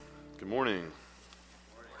Good morning.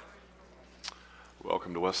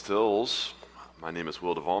 Welcome to West Hills. My name is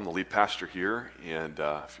Will Duvall. I'm the lead pastor here, and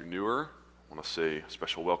if you're newer, I want to say a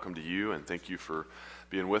special welcome to you and thank you for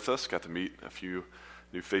being with us. Got to meet a few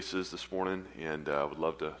new faces this morning, and would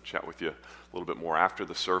love to chat with you a little bit more after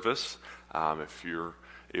the service. If you're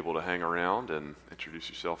able to hang around and introduce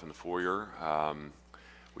yourself in the foyer.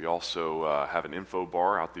 We also have an info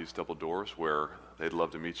bar out these double doors where they'd love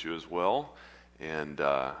to meet you as well and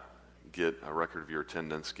get a record of your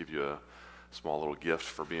attendance, give you a small little gift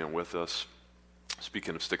for being with us.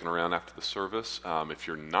 Speaking of sticking around after the service, if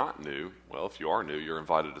you're not new, well, if you are new, you're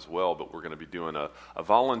invited as well, but we're going to be doing a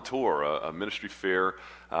voluntour, a ministry fair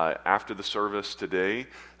after the service today.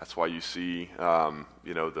 That's why you see,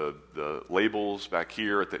 the labels back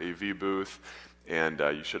here at the AV booth, and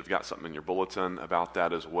you should have got something in your bulletin about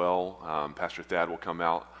that as well. Pastor Thad will come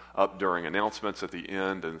up during announcements at the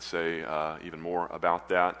end and say even more about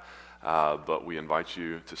that. But we invite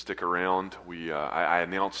you to stick around. I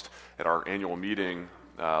announced at our annual meeting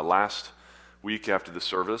last week after the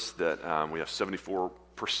service that we have 74%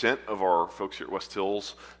 of our folks here at West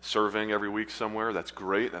Hills serving every week somewhere. That's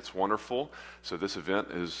great. That's wonderful. So this event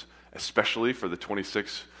is especially for the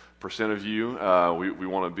 26% of you. We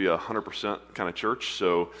want to be a 100% kind of church.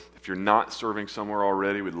 So if you're not serving somewhere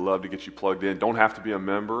already, we'd love to get you plugged in. Don't have to be a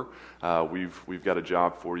member. We've got a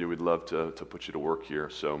job for you. We'd love to put you to work here.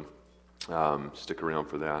 So stick around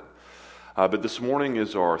for that. But this morning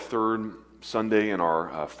is our third Sunday in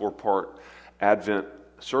our four-part Advent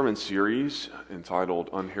sermon series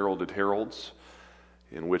entitled Unheralded Heralds,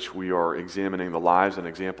 in which we are examining the lives and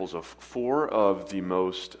examples of four of the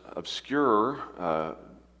most obscure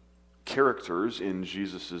characters in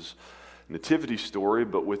Jesus' nativity story,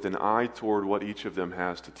 but with an eye toward what each of them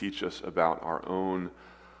has to teach us about our own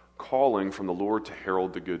calling from the Lord to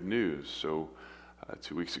herald the good news. So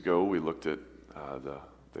 2 weeks ago, we looked at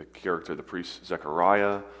the character of the priest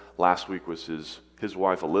Zechariah. Last week was his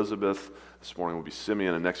wife Elizabeth. This morning will be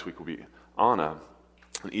Simeon, and next week will be Anna.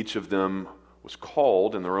 And each of them was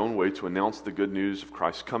called in their own way to announce the good news of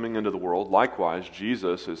Christ coming into the world. Likewise,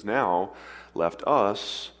 Jesus has now left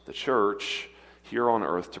us, the church, here on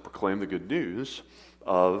earth to proclaim the good news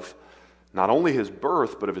of not only his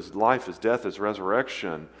birth, but of his life, his death, his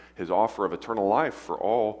resurrection, his offer of eternal life for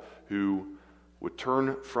all who would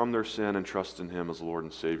turn from their sin and trust in him as Lord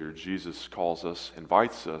and Savior. Jesus calls us,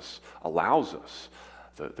 invites us, allows us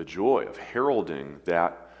the joy of heralding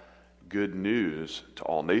that good news to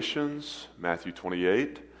all nations, Matthew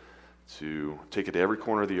 28, to take it to every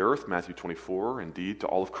corner of the earth, Matthew 24, indeed to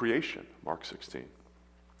all of creation, Mark 16.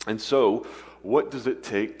 And so, what does it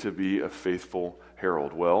take to be a faithful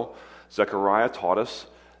herald? Well, Zechariah taught us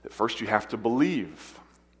that first you have to believe.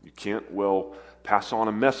 You can't, pass on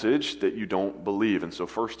a message that you don't believe. And so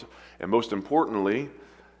first and most importantly,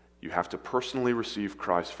 you have to personally receive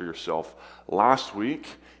Christ for yourself. Last week,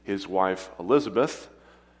 his wife Elizabeth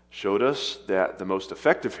showed us that the most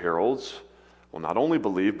effective heralds will not only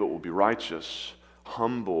believe, but will be righteous,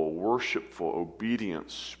 humble, worshipful, obedient,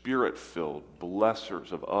 spirit-filled,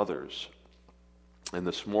 blessers of others. And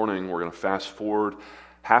this morning, we're going to fast forward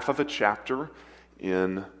half of a chapter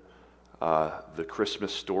in the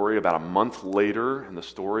Christmas story. About a month later in the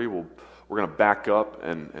story, we're going to back up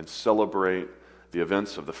and celebrate the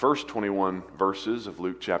events of the first 21 verses of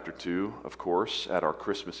Luke chapter 2, of course, at our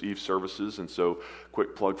Christmas Eve services. And so,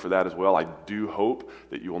 quick plug for that as well. I do hope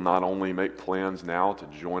that you will not only make plans now to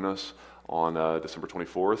join us on December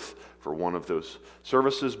 24th for one of those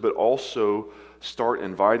services, but also start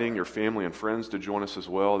inviting your family and friends to join us as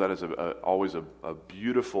well. That is always a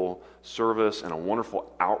beautiful service and a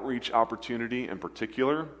wonderful outreach opportunity in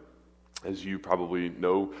particular. As you probably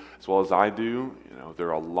know as well as I do, there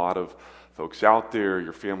are a lot of folks out there,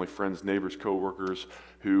 your family, friends, neighbors, coworkers,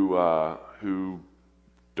 who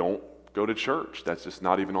don't go to church. That's just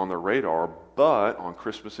not even on their radar. But on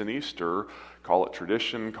Christmas and Easter, call it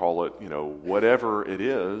tradition, call it, whatever it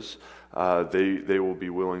is, they will be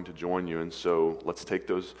willing to join you. And so let's take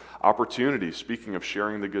those opportunities. Speaking of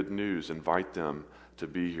sharing the good news, invite them to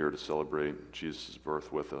be here to celebrate Jesus'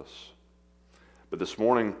 birth with us. But this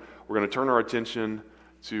morning, we're going to turn our attention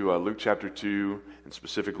to Luke chapter 2, and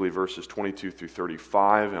specifically verses 22 through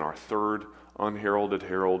 35, and our third unheralded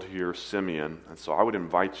herald here, Simeon. And so I would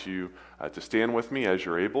invite you to stand with me as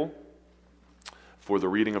you're able for the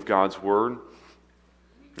reading of God's Word.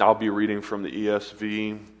 I'll be reading from the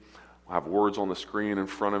ESV. We'll have words on the screen in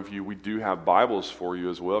front of you. We do have Bibles for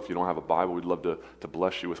you as well. If you don't have a Bible, we'd love to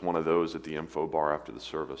bless you with one of those at the info bar after the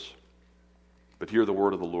service. But hear the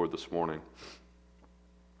word of the Lord this morning.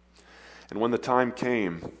 And when the time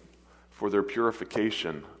came for their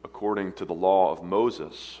purification according to the law of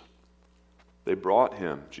Moses. They brought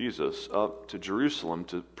him, Jesus, up to Jerusalem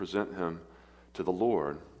to present him to the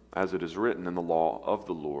Lord, as it is written in the law of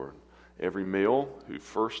the Lord. Every male who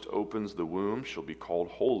first opens the womb shall be called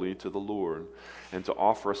holy to the Lord, and to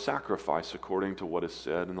offer a sacrifice according to what is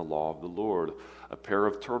said in the law of the Lord, a pair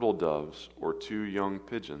of turtle doves or 2 young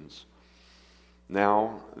pigeons.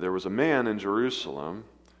 Now there was a man in Jerusalem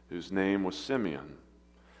whose name was Simeon,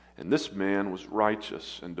 and this man was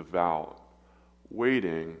righteous and devout,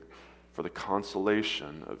 waiting for the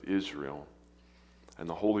consolation of Israel. And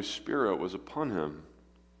the Holy Spirit was upon him.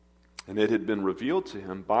 And it had been revealed to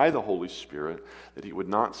him by the Holy Spirit that he would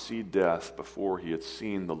not see death before he had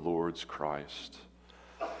seen the Lord's Christ.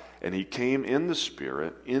 And he came in the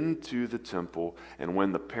Spirit into the temple, and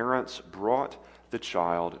when the parents brought the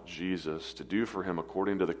child Jesus to do for him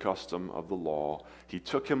according to the custom of the law, he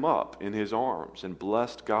took him up in his arms and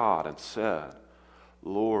blessed God and said,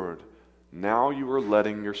 Lord, now you are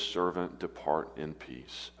letting your servant depart in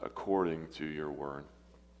peace according to your word.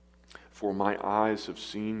 For my eyes have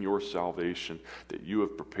seen your salvation, that you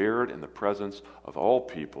have prepared in the presence of all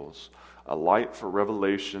peoples, a light for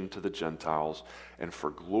revelation to the Gentiles, and for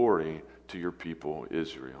glory to your people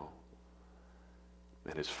Israel.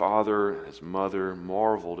 And his father and his mother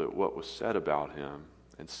marveled at what was said about him.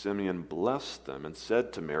 And Simeon blessed them and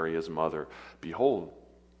said to Mary his mother, Behold,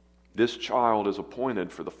 this child is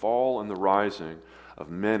appointed for the fall and the rising of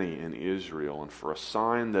many in Israel, and for a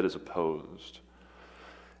sign that is opposed.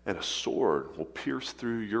 And a sword will pierce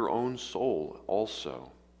through your own soul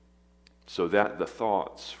also, so that the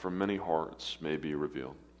thoughts from many hearts may be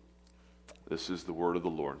revealed. This is the word of the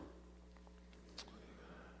Lord.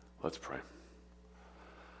 Let's pray.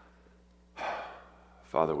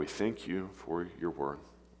 Father, we thank you for your word.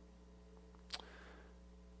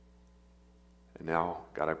 And now,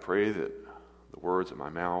 God, I pray that the words of my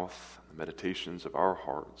mouth, the meditations of our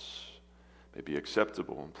hearts may be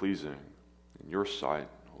acceptable and pleasing in your sight,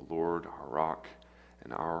 O Lord, our rock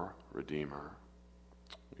and our Redeemer.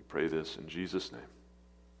 We pray this in Jesus' name.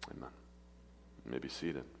 Amen. You may be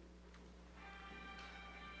seated.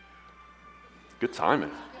 Good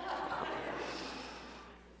timing.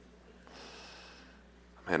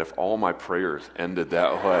 Man, if all my prayers ended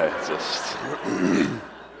that way, just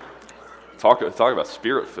talk about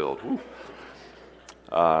spirit-filled.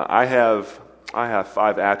 I have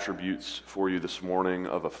 5 attributes for you this morning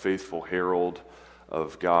of a faithful herald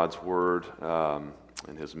of God's word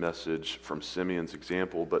and his message from Simeon's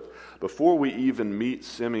example. But before we even meet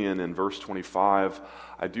Simeon in verse 25,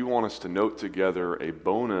 I do want us to note together a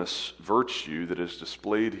bonus virtue that is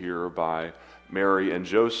displayed here by Mary and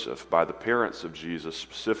Joseph, by the parents of Jesus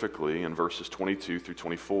specifically in verses 22 through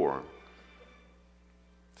 24.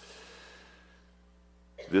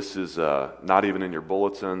 This is not even in your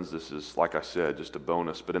bulletins. This is, like I said, just a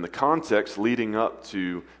bonus. But in the context leading up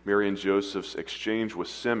to Mary and Joseph's exchange with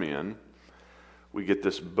Simeon, we get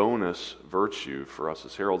this bonus virtue for us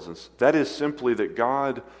as heralds. And that is simply that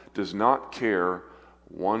God does not care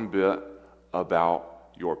one bit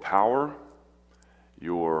about your power,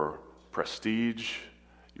 your prestige,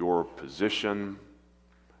 your position.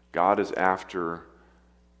 God is after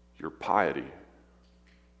your piety.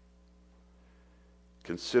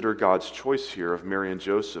 Consider God's choice here of Mary and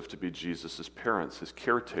Joseph to be Jesus' parents, his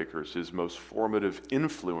caretakers, his most formative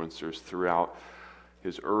influencers throughout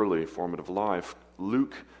his early formative life.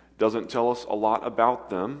 Luke doesn't tell us a lot about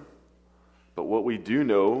them, but what we do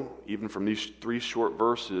know, even from these 3 short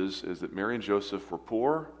verses, is that Mary and Joseph were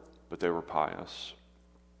poor, but they were pious.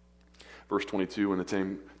 Verse 22, when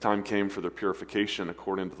the time came for their purification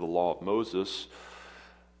according to the law of Moses,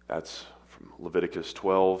 that's from Leviticus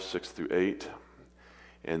 12, 6 through 8.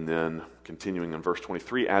 And then continuing in verse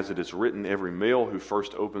 23, as it is written, every male who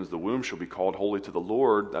first opens the womb shall be called holy to the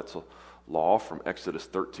Lord. That's a law from Exodus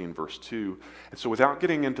 13, verse 2. And so without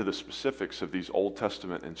getting into the specifics of these Old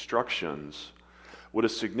Testament instructions, what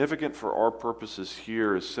is significant for our purposes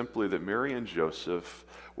here is simply that Mary and Joseph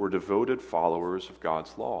were devoted followers of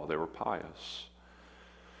God's law. They were pious.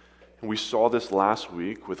 And we saw this last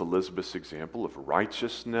week with Elizabeth's example of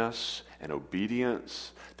righteousness and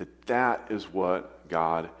obedience, that is what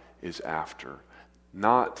God is after,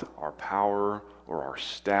 not our power or our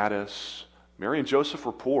status. Mary and Joseph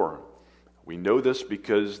were poor. We know this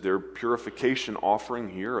because their purification offering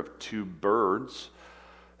here of 2 birds,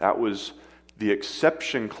 that was the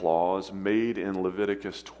exception clause made in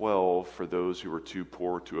Leviticus 12 for those who were too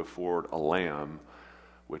poor to afford a lamb,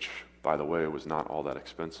 which, by the way, was not all that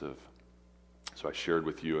expensive. So I shared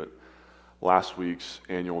with you at last week's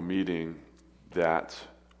annual meeting that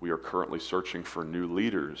we are currently searching for new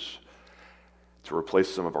leaders to replace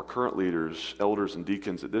some of our current leaders, elders, and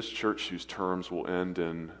deacons at this church whose terms will end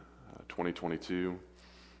in 2022.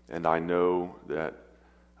 And I know that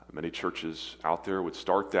many churches out there would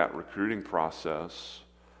start that recruiting process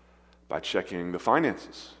by checking the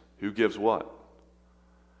finances. Who gives what?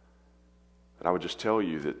 And I would just tell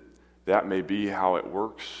you that that may be how it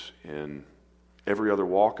works in every other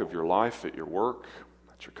walk of your life, at your work,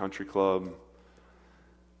 at your country club,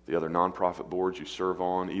 the other nonprofit boards you serve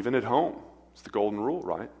on, even at home. It's the golden rule,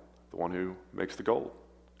 right? The one who makes the gold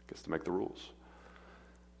gets to make the rules.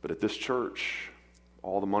 But at this church,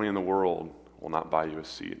 all the money in the world will not buy you a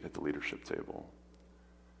seat at the leadership table.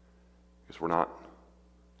 Because we're not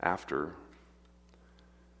after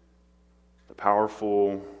the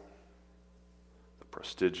powerful, the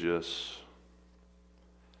prestigious,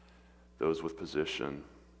 those with position.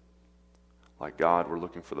 Like God, we're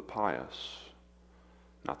looking for the pious,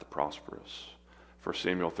 not the prosperous. 1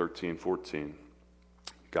 Samuel 13:14,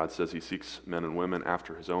 God says he seeks men and women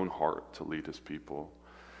after his own heart to lead his people.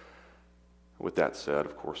 With that said,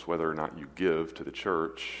 of course, whether or not you give to the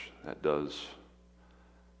church, that does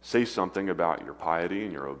say something about your piety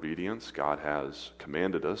and your obedience. God has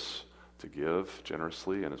commanded us to give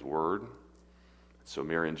generously in his word. So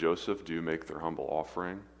Mary and Joseph do make their humble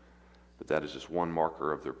offering, but that is just one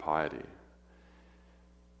marker of their piety.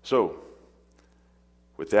 So,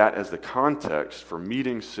 with that as the context for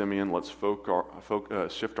meeting Simeon, let's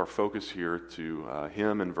shift our focus here to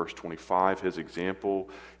him in verse 25, his example.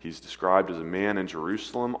 He's described as a man in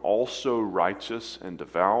Jerusalem, also righteous and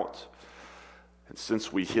devout. And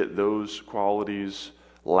since we hit those qualities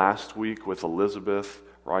last week with Elizabeth,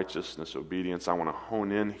 righteousness, obedience, I want to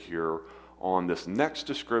hone in here on this next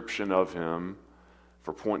description of him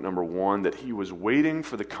for point number 1, that he was waiting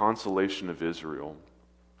for the consolation of Israel.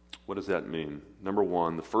 What does that mean? Number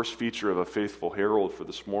 1, the first feature of a faithful herald for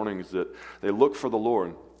this morning is that they look for the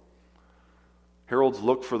Lord. Heralds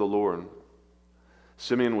look for the Lord.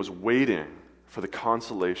 Simeon was waiting for the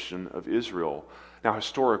consolation of Israel. Now,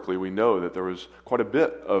 historically, we know that there was quite a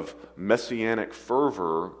bit of messianic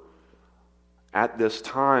fervor at this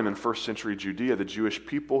time in first century Judea. The Jewish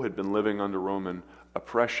people had been living under Roman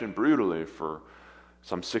oppression brutally for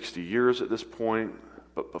some 60 years at this point.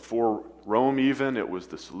 But before Rome even, it was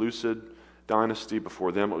the Seleucid dynasty.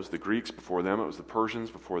 Before them, it was the Greeks. Before them, it was the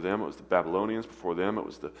Persians. Before them, it was the Babylonians. Before them, it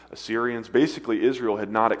was the Assyrians. Basically, Israel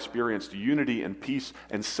had not experienced unity and peace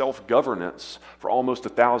and self-governance for almost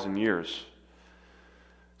 1,000 years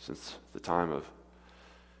since the time of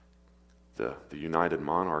the united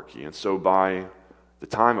monarchy. And so by the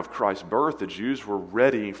time of Christ's birth, the Jews were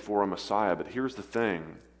ready for a Messiah. But here's the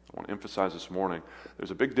thing I want to emphasize this morning.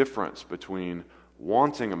 There's a big difference between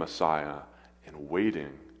wanting a Messiah and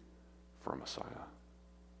waiting for a Messiah.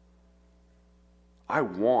 I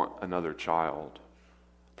want another child,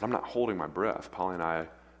 but I'm not holding my breath. Polly and I have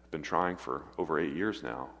been trying for over 8 years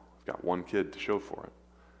now. We've got one kid to show for it.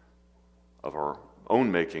 Of our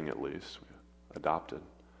own making, at least. We adopted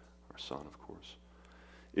our son, of course.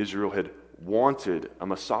 Israel had wanted a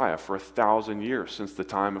Messiah for 1,000 years, since the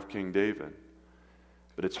time of King David.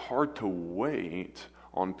 But it's hard to wait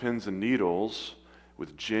on pins and needles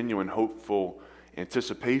with genuine, hopeful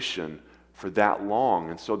anticipation for that long.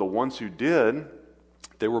 And so the ones who did,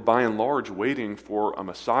 they were by and large waiting for a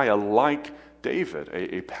Messiah like David,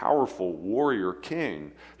 a powerful warrior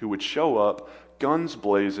king who would show up, guns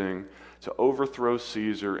blazing, to overthrow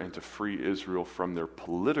Caesar and to free Israel from their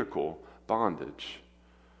political bondage.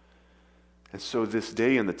 And so this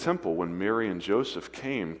day in the temple, when Mary and Joseph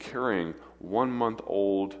came carrying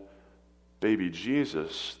 1-month-old baby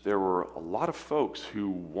Jesus, there were a lot of folks who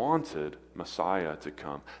wanted Messiah to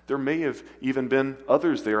come. There may have even been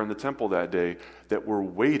others there in the temple that day that were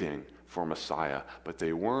waiting for Messiah, but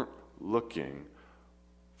they weren't looking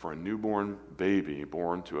for a newborn baby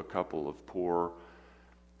born to a couple of poor,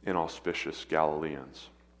 inauspicious Galileans.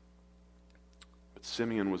 But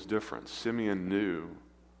Simeon was different. Simeon knew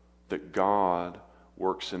that God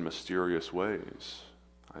works in mysterious ways.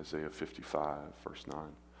 Isaiah 55, verse 9.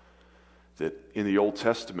 That in the Old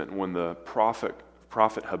Testament, when the prophet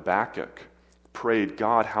Habakkuk prayed,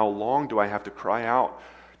 God, how long do I have to cry out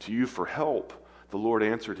to you for help? The Lord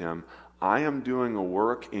answered him, I am doing a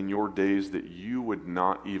work in your days that you would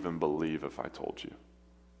not even believe if I told you.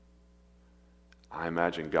 I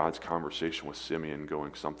imagine God's conversation with Simeon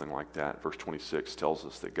going something like that. Verse 26 tells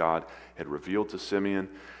us that God had revealed to Simeon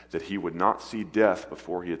that he would not see death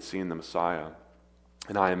before he had seen the Messiah.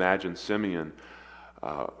 And I imagine Simeon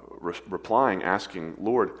replying, asking,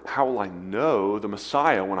 Lord, how will I know the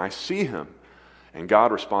Messiah when I see him? And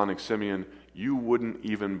God responding, Simeon, you wouldn't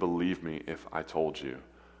even believe me if I told you.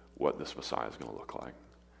 what this Messiah is going to look like.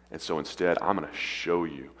 And so instead, I'm going to show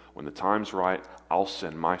you. When the time's right, I'll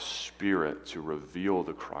send my Spirit to reveal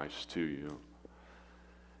the Christ to you.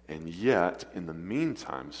 And yet, in the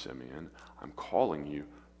meantime, Simeon, I'm calling you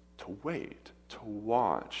to wait, to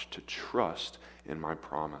watch, to trust in my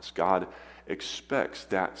promise. God expects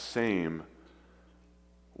that same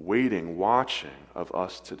waiting, watching of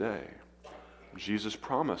us today. Jesus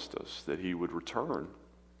promised us that he would return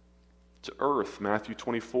to earth, Matthew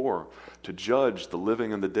 24, to judge the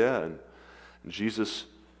living and the dead. And Jesus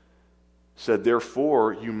said,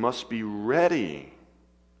 therefore, you must be ready.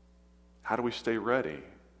 How do we stay ready?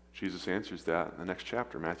 Jesus answers that in the next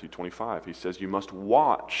chapter, Matthew 25. He says, you must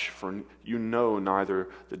watch, for you know neither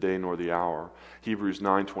the day nor the hour. Hebrews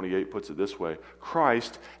 9:28 puts it this way,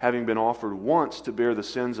 Christ, having been offered once to bear the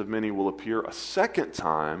sins of many, will appear a second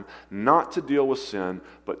time, not to deal with sin,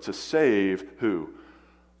 but to save who?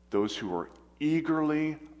 Those who are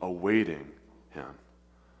eagerly awaiting him.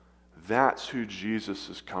 That's who Jesus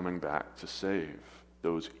is coming back to save,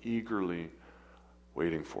 those eagerly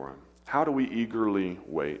waiting for him. How do we eagerly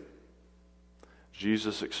wait?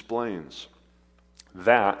 Jesus explains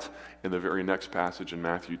that in the very next passage in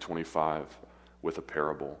Matthew 25 with a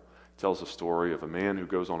parable. It tells a story of a man who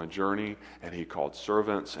goes on a journey, and he called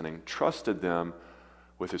servants and entrusted them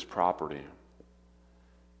with his property.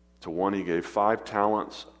 To one he gave 5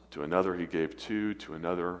 talents, to another he gave 2, to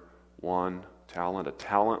another 1 talent. A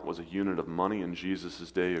talent was a unit of money in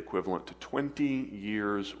Jesus' day equivalent to 20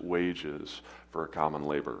 years' wages for a common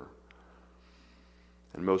laborer.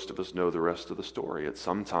 And most of us know the rest of the story. At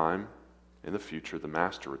some time in the future, the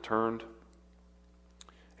master returned,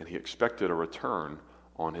 and he expected a return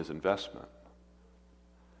on his investment.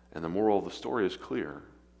 And the moral of the story is clear,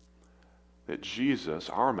 that Jesus,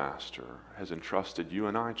 our master, has entrusted you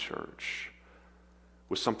and I, church,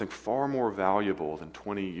 with something far more valuable than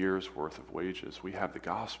 20 years' worth of wages. We have the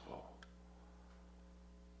gospel,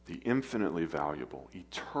 the infinitely valuable,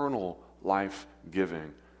 eternal,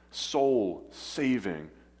 life-giving,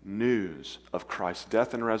 soul-saving news of Christ's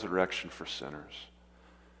death and resurrection for sinners.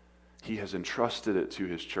 He has entrusted it to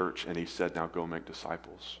his church, and he said, now go make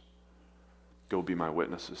disciples. Go be my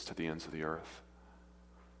witnesses to the ends of the earth.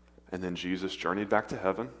 And then Jesus journeyed back to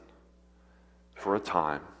heaven for a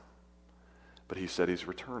time, but he said he's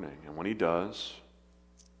returning. And when he does,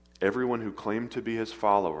 everyone who claimed to be his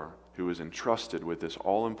follower, who is entrusted with this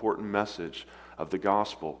all-important message of the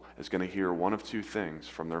gospel, is going to hear one of 2 things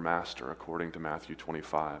from their master, according to Matthew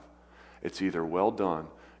 25. It's either, well done,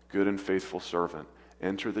 good and faithful servant,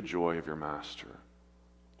 enter the joy of your master,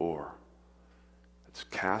 or it's,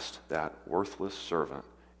 cast that worthless servant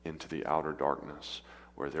into the outer darkness,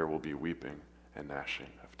 where there will be weeping and gnashing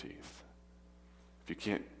of teeth. If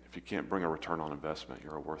you can't bring a return on investment,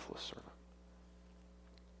 you're a worthless servant.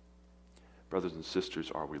 Brothers and sisters,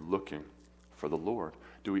 are we looking for the Lord?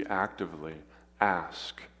 Do we actively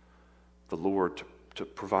ask the Lord to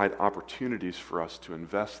provide opportunities for us to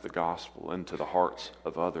invest the gospel into the hearts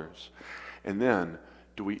of others? And then,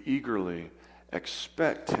 do we eagerly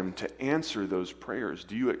expect him to answer those prayers?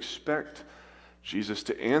 Do you expect Jesus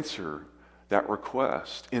to answer that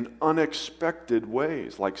request in unexpected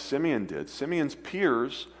ways, like Simeon did? Simeon's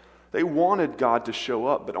peers, they wanted God to show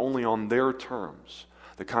up, but only on their terms,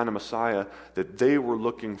 the kind of Messiah that they were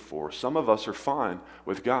looking for. Some of us are fine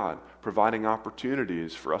with God providing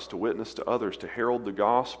opportunities for us to witness to others, to herald the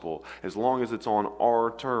gospel, as long as it's on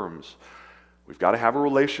our terms. We've got to have a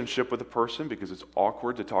relationship with a person, because it's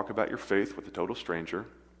awkward to talk about your faith with a total stranger.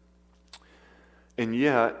 And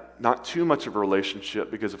yet, not too much of a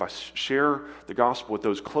relationship, because if I share the gospel with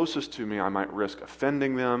those closest to me, I might risk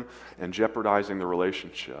offending them and jeopardizing the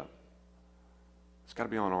relationship. It's got to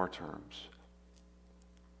be on our terms.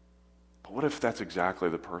 But what if that's exactly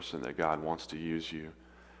the person that God wants to use you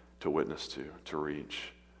to witness to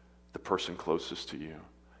reach? The person closest to you,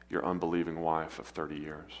 your unbelieving wife of 30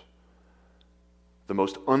 years. The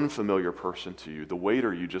most unfamiliar person to you, the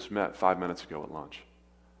waiter you just met 5 minutes ago at lunch.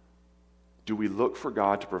 Do we look for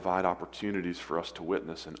God to provide opportunities for us to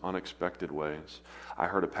witness in unexpected ways? I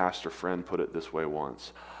heard a pastor friend put it this way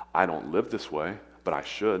once. I don't live this way, but I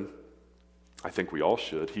should. I think we all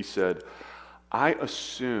should. He said, I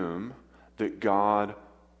assume that God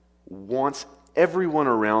wants everyone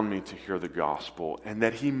around me to hear the gospel, and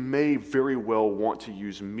that he may very well want to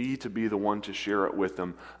use me to be the one to share it with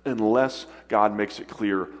them, unless God makes it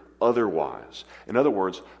clear otherwise. In other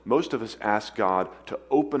words, most of us ask God to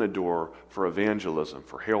open a door for evangelism,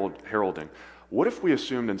 for heralding. What if we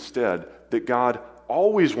assumed instead that God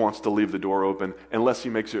always wants to leave the door open unless he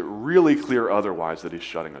makes it really clear otherwise that he's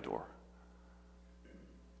shutting a door?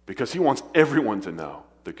 Because he wants everyone to know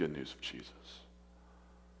the good news of Jesus.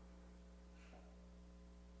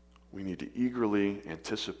 We need to eagerly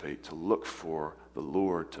anticipate, to look for the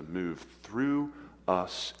Lord to move through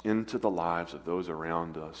us into the lives of those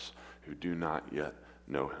around us who do not yet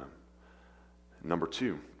know him. Number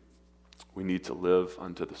 2, we need to live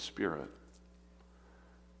unto the Spirit.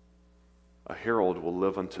 A herald will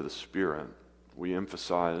live unto the Spirit. We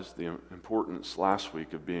emphasized the importance last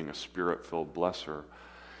week of being a Spirit-filled blesser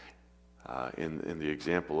in the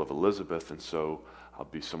example of Elizabeth, and so I'll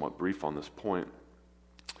be somewhat brief on this point.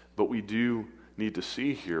 But we do need to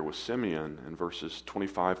see here with Simeon in verses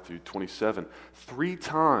 25 through 27, three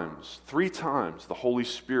times the Holy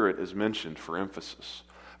Spirit is mentioned for emphasis.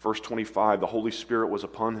 Verse 25, the Holy Spirit was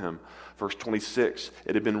upon him. Verse 26,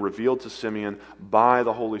 it had been revealed to Simeon by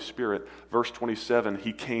the Holy Spirit. Verse 27,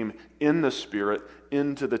 he came in the Spirit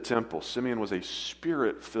into the temple. Simeon was a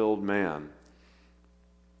Spirit-filled man.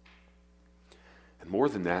 And more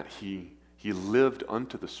than that, he lived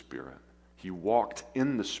unto the Spirit. He walked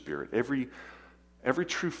in the Spirit. Every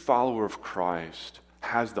true follower of Christ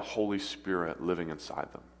has the Holy Spirit living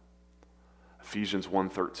inside them. Ephesians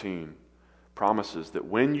 1:13 promises that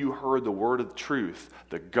when you heard the word of truth,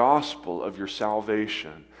 the gospel of your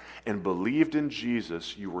salvation, and believed in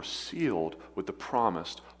Jesus, you were sealed with the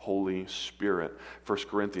promised Holy Spirit. 1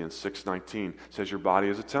 Corinthians 6:19 says your body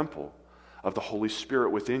is a temple of the Holy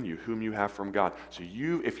Spirit within you, whom you have from God. So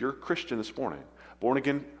if you're a Christian this morning, born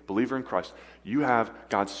again believer in Christ, you have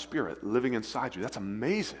God's Spirit living inside you. That's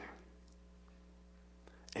amazing.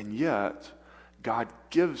 And yet, God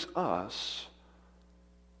gives us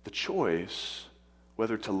the choice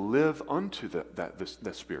whether to live unto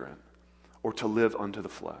the Spirit or to live unto the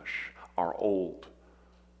flesh, our old,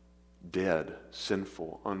 dead,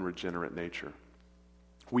 sinful, unregenerate nature.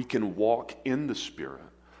 We can walk in the Spirit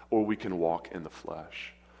or we can walk in the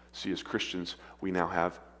flesh. See, as Christians, we now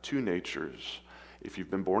have two natures. If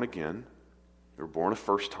you've been born again, you were born a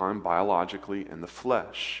first time biologically in the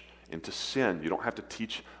flesh, into sin. You don't have to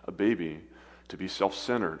teach a baby to be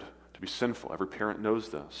self-centered, to be sinful. Every parent knows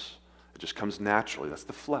this. It just comes naturally. That's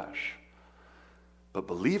the flesh. But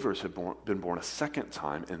believers have been born a second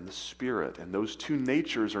time in the Spirit, and those two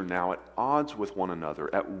natures are now at odds with one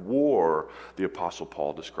another, at war. The Apostle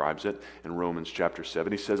Paul describes it in Romans chapter 7.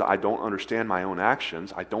 He says, I don't understand my own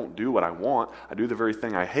actions. I don't do what I want. I do the very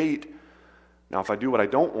thing I hate. Now, if I do what I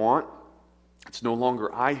don't want, it's no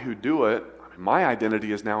longer I who do it. My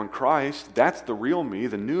identity is now in Christ. That's the real me,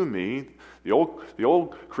 the new me. The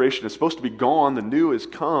old creation is supposed to be gone. The new is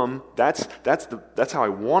come. That's how I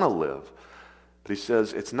want to live. But he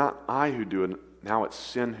says, it's not I who do it. Now it's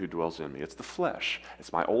sin who dwells in me. It's the flesh.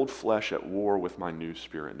 It's my old flesh at war with my new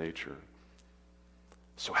spirit nature.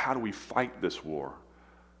 So how do we fight this war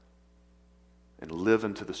and live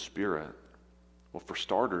into the Spirit? Well, for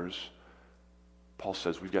starters, Paul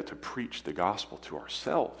says we've got to preach the gospel to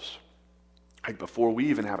ourselves. Like before we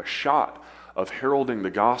even have a shot of heralding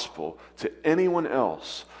the gospel to anyone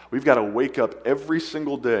else, we've got to wake up every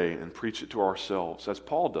single day and preach it to ourselves, as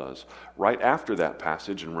Paul does right after that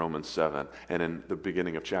passage in Romans 7 and in the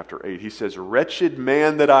beginning of chapter 8. He says, wretched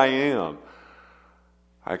man that I am.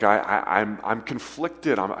 Like I'm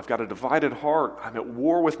conflicted. I've got a divided heart. I'm at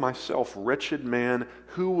war with myself. Wretched man,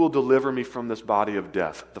 who will deliver me from this body of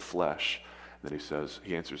death, the flesh? And then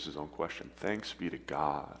he answers his own question. Thanks be to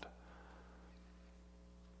God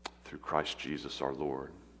through Christ Jesus our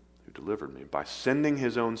Lord, who delivered me. By sending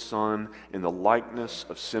his own Son in the likeness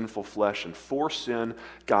of sinful flesh, and for sin,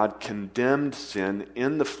 God condemned sin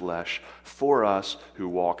in the flesh for us who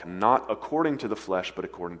walk not according to the flesh, but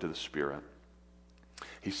according to the Spirit.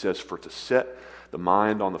 He says, for to set the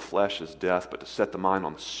mind on the flesh is death, but to set the mind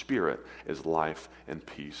on the Spirit is life and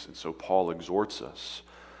peace. And so Paul exhorts us,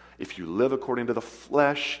 if you live according to the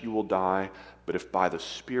flesh, you will die, but if by the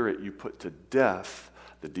Spirit you put to death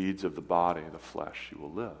the deeds of the body, the flesh, you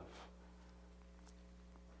will live.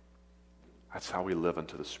 That's how we live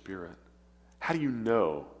unto the Spirit. How do you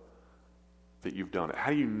know that you've done it?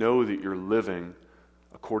 How do you know that you're living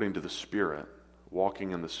according to the Spirit,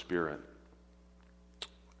 walking in the Spirit?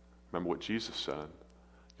 Remember what Jesus said.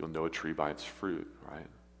 You'll know a tree by its fruit, right?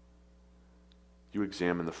 You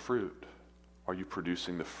examine the fruit. Are you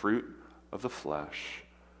producing the fruit of the flesh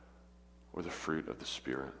or the fruit of the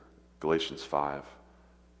Spirit? Galatians 5.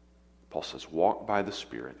 Paul says, walk by the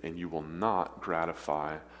Spirit, and you will not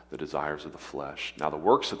gratify the desires of the flesh. Now, the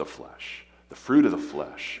works of the flesh, the fruit of the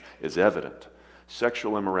flesh, is evident.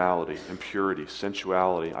 Sexual immorality, impurity,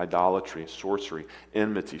 sensuality, idolatry, sorcery,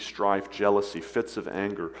 enmity, strife, jealousy, fits of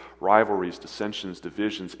anger, rivalries, dissensions,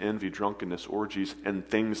 divisions, envy, drunkenness, orgies, and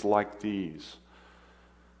things like these.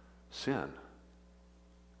 Sin.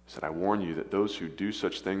 He said, I warn you that those who do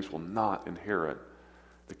such things will not inherit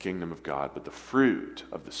the kingdom of God, but the fruit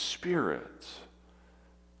of the Spirit,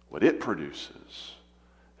 what it produces,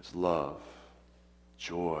 is love,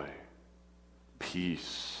 joy,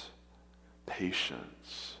 peace,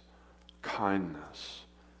 patience, kindness,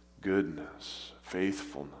 goodness,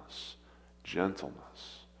 faithfulness,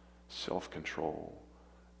 gentleness, self-control,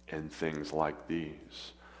 and things like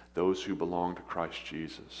these. Those who belong to Christ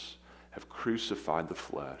Jesus have crucified the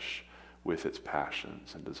flesh with its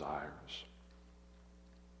passions and desires.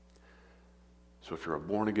 So if you're a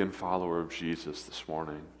born-again follower of Jesus this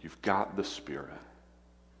morning, you've got the Spirit.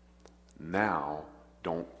 Now,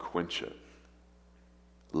 don't quench it.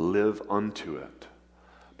 Live unto it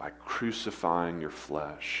by crucifying your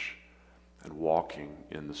flesh and walking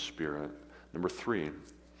in the Spirit. Number 3,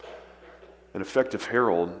 an effective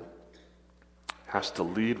herald has to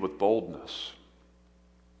lead with boldness.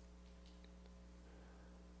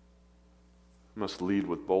 Must lead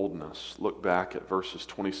with boldness. Look back at verses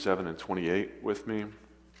 27 and 28 with me.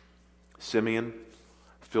 Simeon,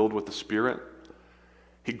 filled with the Spirit,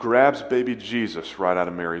 he grabs baby Jesus right out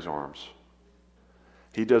of Mary's arms.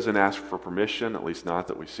 He doesn't ask for permission, at least not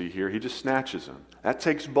that we see here. He just snatches him. That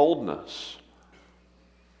takes boldness.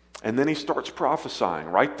 And then he starts prophesying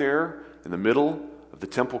right there in the middle of the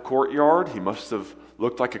temple courtyard. He must have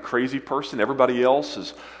looked like a crazy person. Everybody else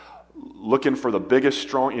is looking for the biggest,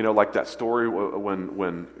 strong, like that story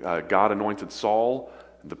when God anointed Saul.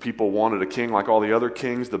 The people wanted a king like all the other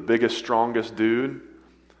kings, the biggest, strongest dude.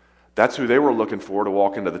 That's who they were looking for to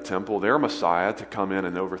walk into the temple, their Messiah, to come in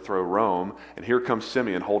and overthrow Rome. And here comes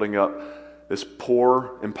Simeon holding up this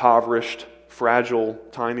poor, impoverished, fragile,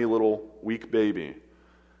 tiny little weak baby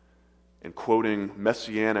and quoting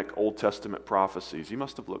messianic Old Testament prophecies. He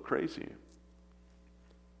must have looked crazy.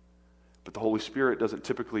 But the Holy Spirit doesn't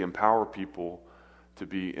typically empower people to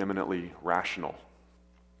be eminently rational.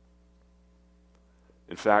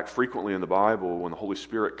 In fact, frequently in the Bible, when the Holy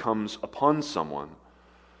Spirit comes upon someone,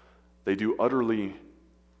 they do utterly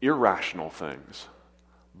irrational things,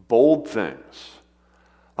 bold things,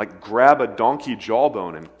 like grab a donkey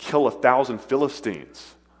jawbone and kill 1,000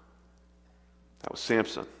 Philistines. That was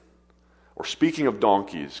Samson. Or speaking of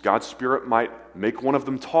donkeys, God's Spirit might make one of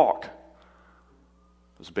them talk. It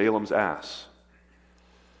was Balaam's ass.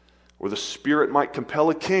 Or the Spirit might compel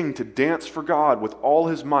a king to dance for God with all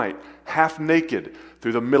his might, half naked,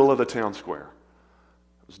 through the middle of the town square.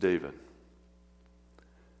 It was David.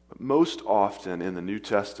 But most often in the New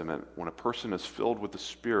Testament, when a person is filled with the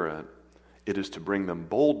Spirit, it is to bring them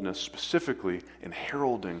boldness, specifically in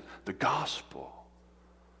heralding the gospel.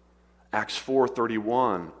 Acts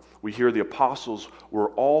 4:31, we hear the apostles were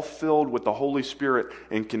all filled with the Holy Spirit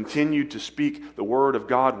and continued to speak the word of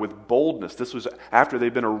God with boldness. This was after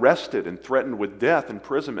they'd been arrested and threatened with death,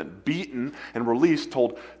 imprisonment, beaten, and released,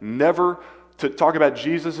 told never to talk about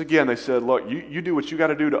Jesus again. They said, look, you do what you got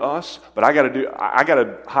to do to us, but I got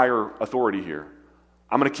to hire authority here.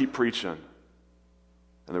 I'm going to keep preaching.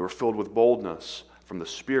 And they were filled with boldness from the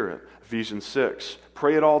Spirit. Ephesians 6,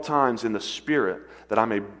 pray at all times in the Spirit, that I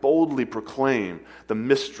may boldly proclaim the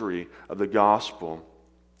mystery of the gospel.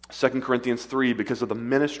 2 Corinthians 3, because of the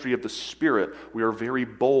ministry of the Spirit, we are very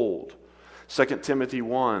bold. 2 Timothy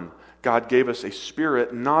 1, God gave us a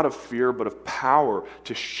spirit not of fear but of power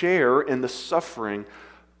to share in the suffering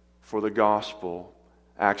for the gospel.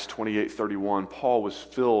 Acts 28:31, Paul was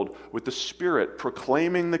filled with the Spirit,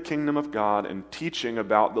 proclaiming the kingdom of God and teaching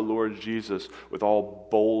about the Lord Jesus with all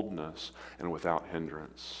boldness and without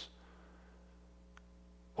hindrance.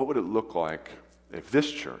 What would it look like if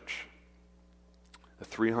this church, the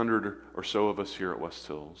 300 or so of us here at West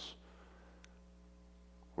Hills,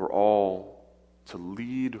 were all to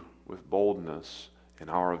lead with boldness in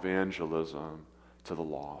our evangelism to the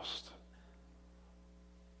lost?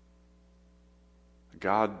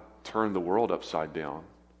 God turned the world upside down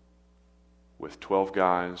with 12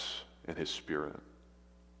 guys and his Spirit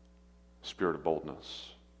of boldness.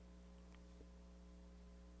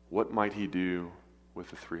 What might he do with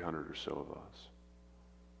the 300 or so of us?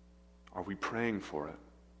 Are we praying for it?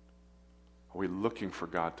 Are we looking for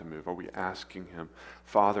God to move? Are we asking him,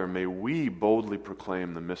 Father, may we boldly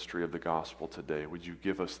proclaim the mystery of the gospel today? Would you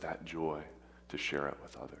give us that joy to share it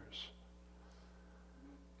with others?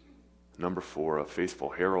 Number 4, a faithful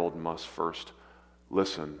herald must first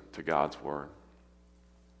listen to God's word.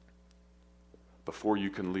 Before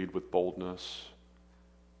you can lead with boldness,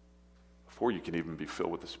 before you can even be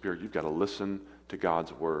filled with the Spirit, you've got to listen to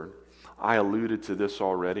God's word. I alluded to this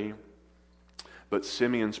already, but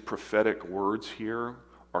Simeon's prophetic words here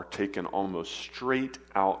are taken almost straight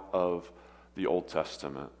out of the Old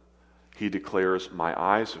Testament. He declares, "My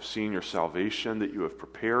eyes have seen your salvation that you have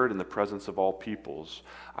prepared in the presence of all peoples."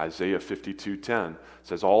 Isaiah 52:10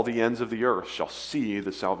 says, "All the ends of the earth shall see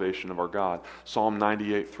the salvation of our God." Psalm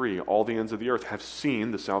 98:3, "All the ends of the earth have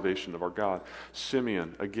seen the salvation of our God."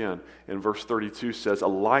 Simeon, again, in verse 32 says, "A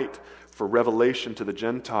light for revelation to the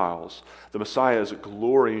Gentiles." The Messiah is a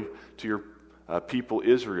glory to your people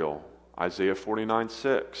Israel. Isaiah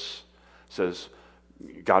 49:6 says,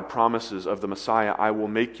 God promises of the Messiah, "I will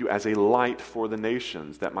make you as a light for the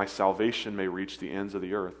nations, that my salvation may reach the ends of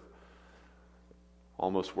the earth."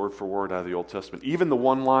 Almost word for word out of the Old Testament. Even the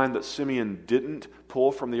one line that Simeon didn't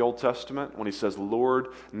pull from the Old Testament, when he says, "Lord,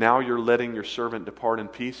 now you're letting your servant depart in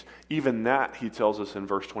peace," even that, he tells us in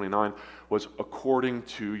verse 29, was according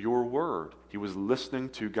to your word. He was listening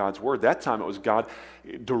to God's word. That time it was God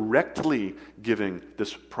directly giving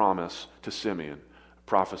this promise to Simeon,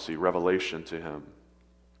 prophecy, revelation to him.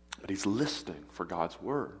 But he's listening for God's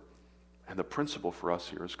word. And the principle for us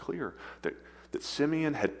here is clear, that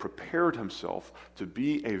Simeon had prepared himself to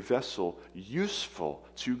be a vessel useful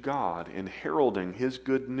to God in heralding his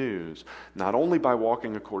good news, not only by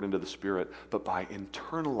walking according to the Spirit, but by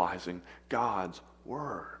internalizing God's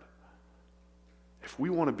word. If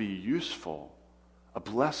we want to be useful, a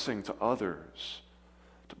blessing to others,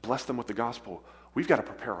 to bless them with the gospel, we've got to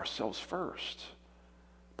prepare ourselves first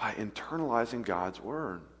by internalizing God's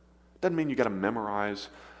word. Doesn't mean you got to memorize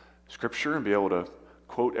Scripture and be able to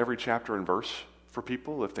quote every chapter and verse for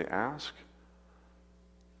people if they ask.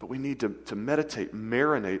 But we need to meditate,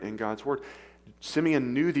 marinate in God's word.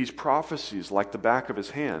 Simeon knew these prophecies like the back of his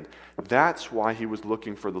hand. That's why he was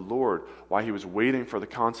looking for the Lord, why he was waiting for the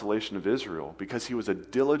consolation of Israel, because he was a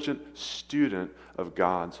diligent student of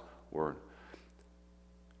God's word.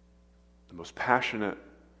 The most passionate,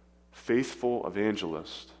 faithful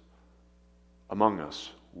evangelist among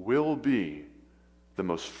us will be the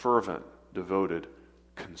most fervent, devoted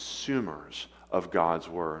consumers of God's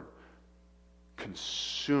word.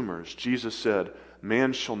 Consumers. Jesus said,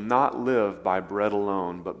 "Man shall not live by bread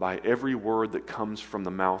alone, but by every word that comes from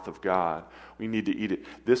the mouth of God." We need to eat it.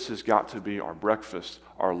 This has got to be our breakfast,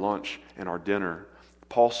 our lunch, and our dinner.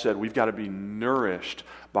 Paul said we've got to be nourished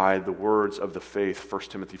by the words of the faith,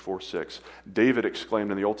 1 Timothy 4:6. David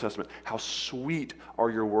exclaimed in the Old Testament, "How sweet are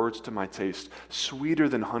your words to my taste, sweeter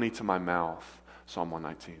than honey to my mouth." Psalm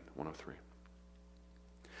 119, 103.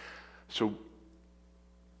 So,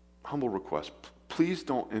 humble request, please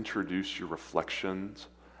don't introduce your reflections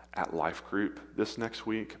at Life Group this next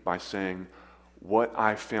week by saying, "What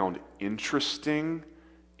I found interesting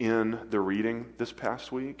in the reading this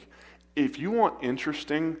past week." If you want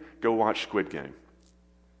interesting, go watch Squid Game.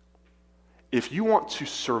 If you want to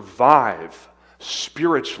survive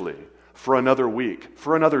spiritually for another week,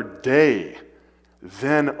 for another day,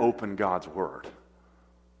 then open God's Word.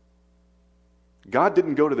 God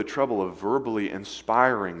didn't go to the trouble of verbally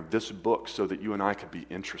inspiring this book so that you and I could be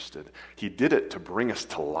interested. He did it to bring us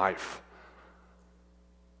to life,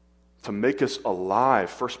 to make us alive.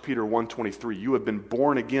 1 Peter 1:23, you have been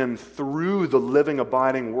born again through the living,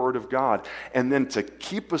 abiding Word of God. And then to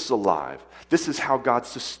keep us alive, this is how God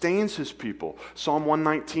sustains His people. Psalm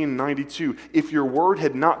 119:92, if your word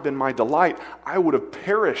had not been my delight, I would have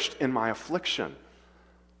perished in my affliction.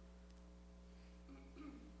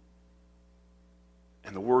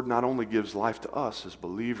 And the Word not only gives life to us as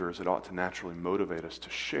believers, it ought to naturally motivate us to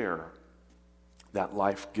share that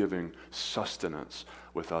life-giving sustenance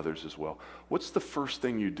with others as well. What's the first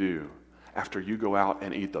thing you do after you go out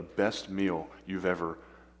and eat the best meal you've ever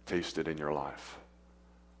tasted in your life?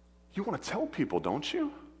 You want to tell people, don't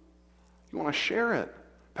you? You want to share it.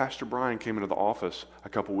 Pastor Brian came into the office a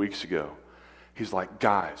couple weeks ago. He's like,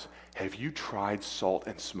 "Guys, have you tried Salt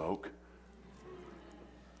and Smoke?"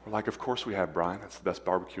 We're like, "Of course we have, Brian. That's the best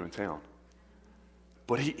barbecue in town."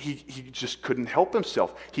 But he just couldn't help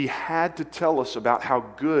himself. He had to tell us about how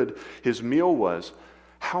good his meal was.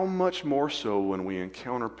 How much more so when we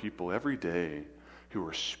encounter people every day who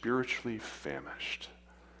are spiritually famished,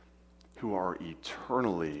 who are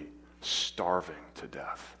eternally starving to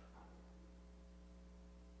death.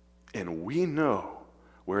 And we know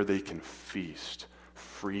where they can feast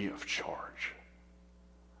free of charge.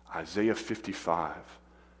 Isaiah 55,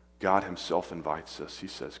 God Himself invites us. He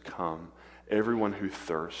says, "Come, everyone who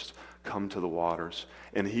thirsts, come to the waters.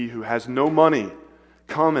 And he who has no money,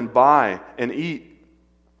 come and buy and eat.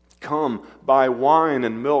 Come, buy wine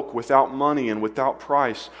and milk without money and without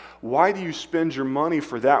price. Why do you spend your money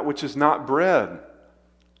for that which is not bread?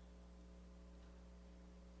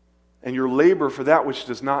 And your labor for that which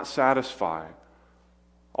does not satisfy?"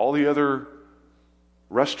 All the other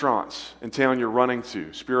Restaurants in town you're running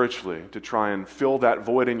to spiritually to try and fill that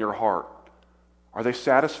void in your heart, are they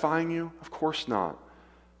satisfying you? Of course not.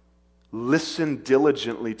 Listen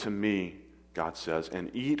diligently to me, God says,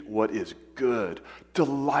 and eat what is good.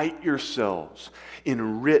 Delight yourselves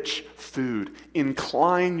in rich food.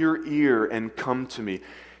 Incline your ear and come to me.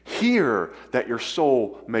 Hear that your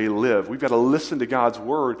soul may live. We've got to listen to God's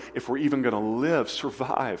word if we're even going to live,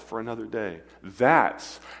 survive for another day.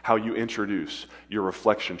 That's how you introduce your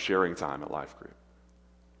reflection sharing time at Life Group.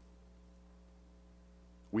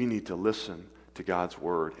 We need to listen to God's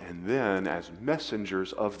word, and then as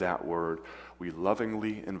messengers of that word, we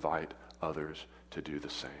lovingly invite others to do the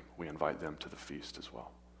same. We invite them to the feast as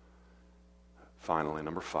well. Finally,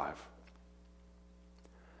 number 5.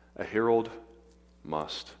 A herald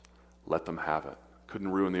must let them have it.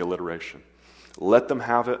 Couldn't ruin the alliteration. Let them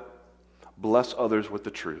have it. Bless others with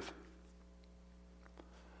the truth.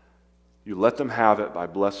 You let them have it by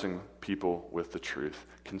blessing people with the truth.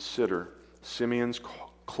 Consider Simeon's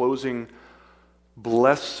closing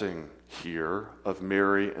blessing here of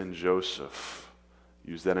Mary and Joseph.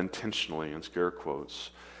 Use that intentionally in scare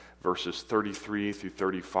quotes. Verses 33 through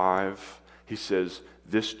 35, he says,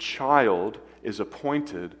 "This child is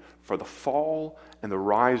appointed for the fall and the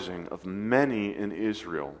rising of many in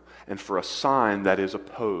Israel, and for a sign that is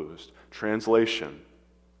opposed." Translation,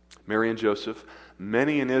 Mary and Joseph,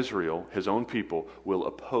 many in Israel, his own people, will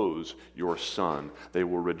oppose your son. They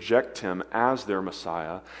will reject him as their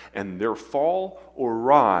Messiah, and their fall or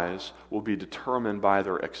rise will be determined by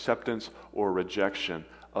their acceptance or rejection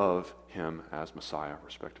of him as Messiah,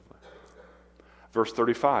 respectively. Verse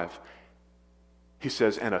 35, he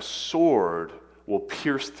says, "And a sword will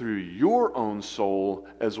pierce through your own soul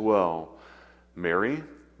as well." Mary,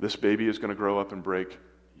 this baby is going to grow up and break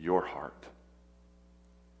your heart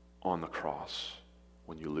on the cross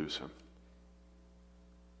when you lose him.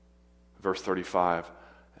 Verse 35,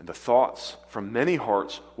 "And the thoughts from many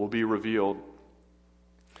hearts will be revealed."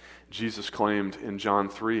 Jesus claimed in John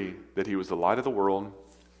 3 that he was the light of the world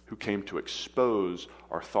who came to expose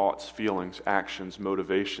our thoughts, feelings, actions,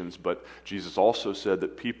 motivations. But Jesus also said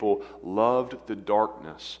that people loved the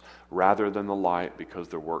darkness rather than the light because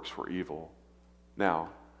their works were evil. Now,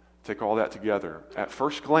 take all that together. At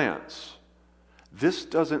first glance, this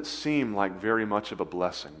doesn't seem like very much of a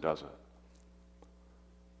blessing, does it?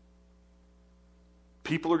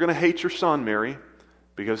 People are going to hate your son, Mary,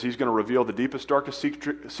 because he's going to reveal the deepest, darkest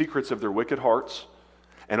secrets of their wicked hearts.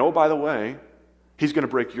 And oh, by the way, he's going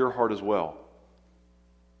to break your heart as well.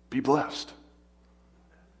 Be blessed.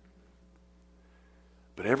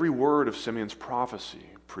 But every word of Simeon's prophecy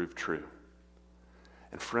proved true.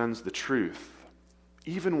 And friends, the truth,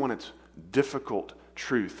 even when it's difficult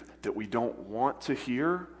truth that we don't want to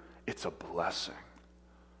hear, it's a blessing.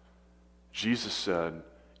 Jesus said,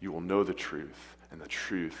 "You will know the truth, and the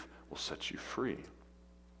truth will set you free."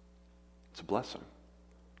 It's a blessing.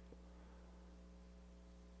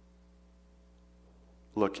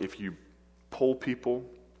 Look, if you poll people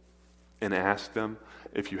and ask them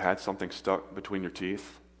if you had something stuck between your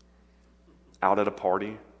teeth out at a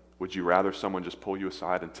party, would you rather someone just pull you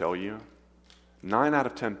aside and tell you? 9 out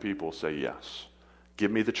of 10 people say yes.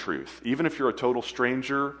 Give me the truth. Even if you're a total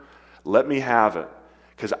stranger, let me have it.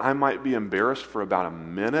 Because I might be embarrassed for about a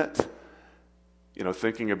minute,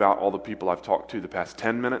 thinking about all the people I've talked to the past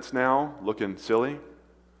 10 minutes now, looking silly.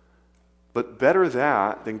 But better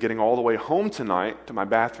that than getting all the way home tonight to my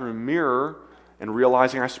bathroom mirror and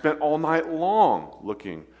realizing I spent all night long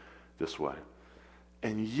looking this way.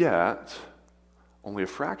 And yet, only a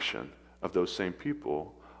fraction of those same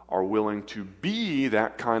people are willing to be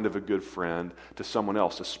that kind of a good friend to someone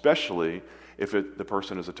else, especially if the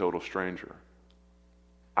person is a total stranger.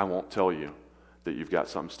 I won't tell you that you've got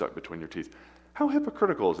something stuck between your teeth. How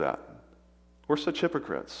hypocritical is that? We're such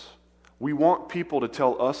hypocrites. We want people to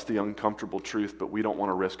tell us the uncomfortable truth, but we don't want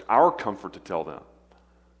to risk our comfort to tell them.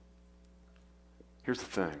 Here's the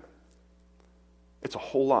thing. It's a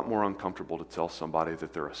whole lot more uncomfortable to tell somebody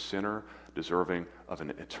that they're a sinner deserving of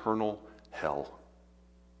an eternal hell,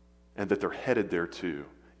 and that they're headed there too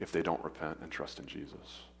if they don't repent and trust in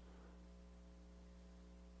Jesus.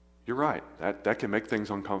 You're right. That can make things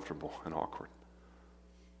uncomfortable and awkward.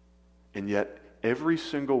 And yet, every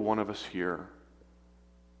single one of us here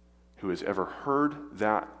who has ever heard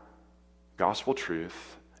that gospel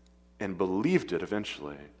truth and believed it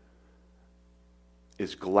eventually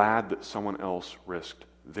is glad that someone else risked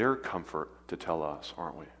their comfort to tell us,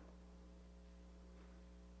 aren't we?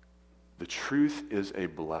 The truth is a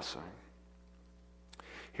blessing.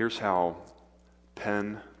 Here's how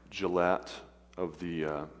Penn Jillette of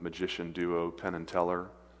the magician duo Penn and Teller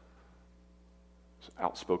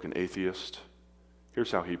outspoken atheist.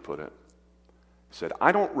 Here's how he put it. He said,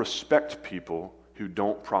 I don't respect people who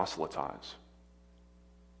don't proselytize,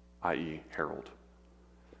 i.e. herald.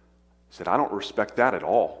 He said, I don't respect that at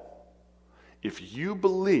all. If you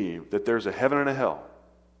believe that there's a heaven and a hell,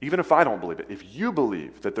 even if I don't believe it, if you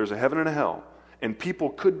believe that there's a heaven and a hell, and people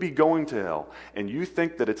could be going to hell, and you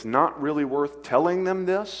think that it's not really worth telling them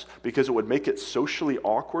this because it would make it socially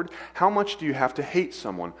awkward, how much do you have to hate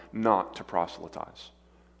someone not to proselytize?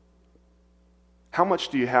 How much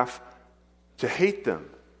do you have to hate them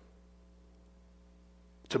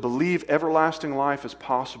to believe everlasting life is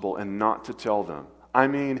possible and not to tell them? I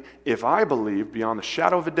mean, if I believe beyond the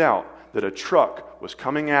shadow of a doubt that a truck was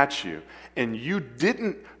coming at you and you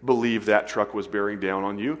didn't believe that truck was bearing down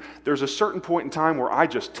on you, there's a certain point in time where I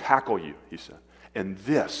just tackle you, he said. And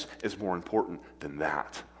this is more important than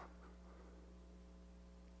that.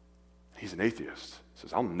 He's an atheist. He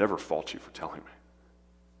says, I'll never fault you for telling me.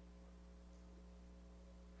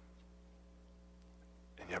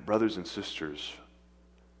 And yet, brothers and sisters,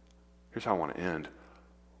 here's how I want to end.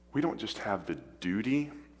 We don't just have the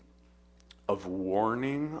duty of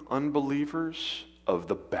warning unbelievers of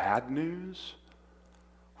the bad news.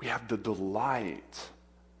 We have the delight,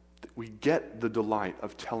 we get the delight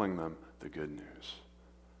of telling them the good news.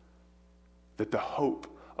 That the hope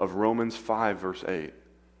of Romans 5 verse 8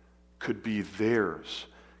 could be theirs,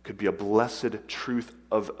 could be a blessed truth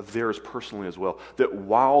of theirs personally as well. That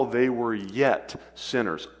while they were yet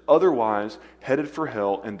sinners, otherwise headed for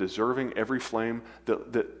hell and deserving every flame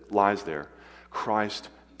that lies there, Christ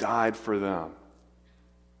died for them.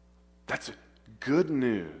 That's good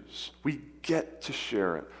news. We get to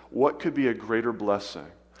share it. What could be a greater blessing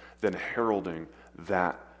than heralding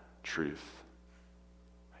that truth?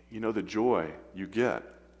 You know the joy you get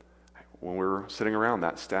when we're sitting around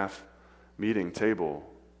that staff meeting table,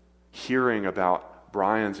 hearing about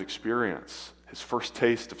Brian's experience, his first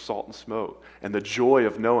taste of Salt and Smoke, and the joy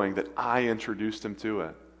of knowing that I introduced him to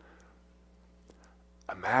it.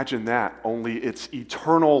 Imagine that, only it's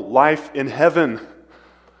eternal life in heaven.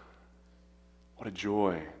 What a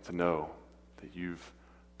joy to know that you've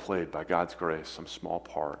played, by God's grace, some small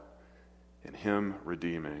part in Him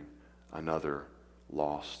redeeming another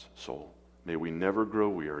lost soul. May we never grow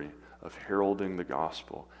weary of heralding the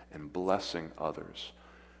gospel and blessing others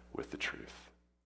with the truth.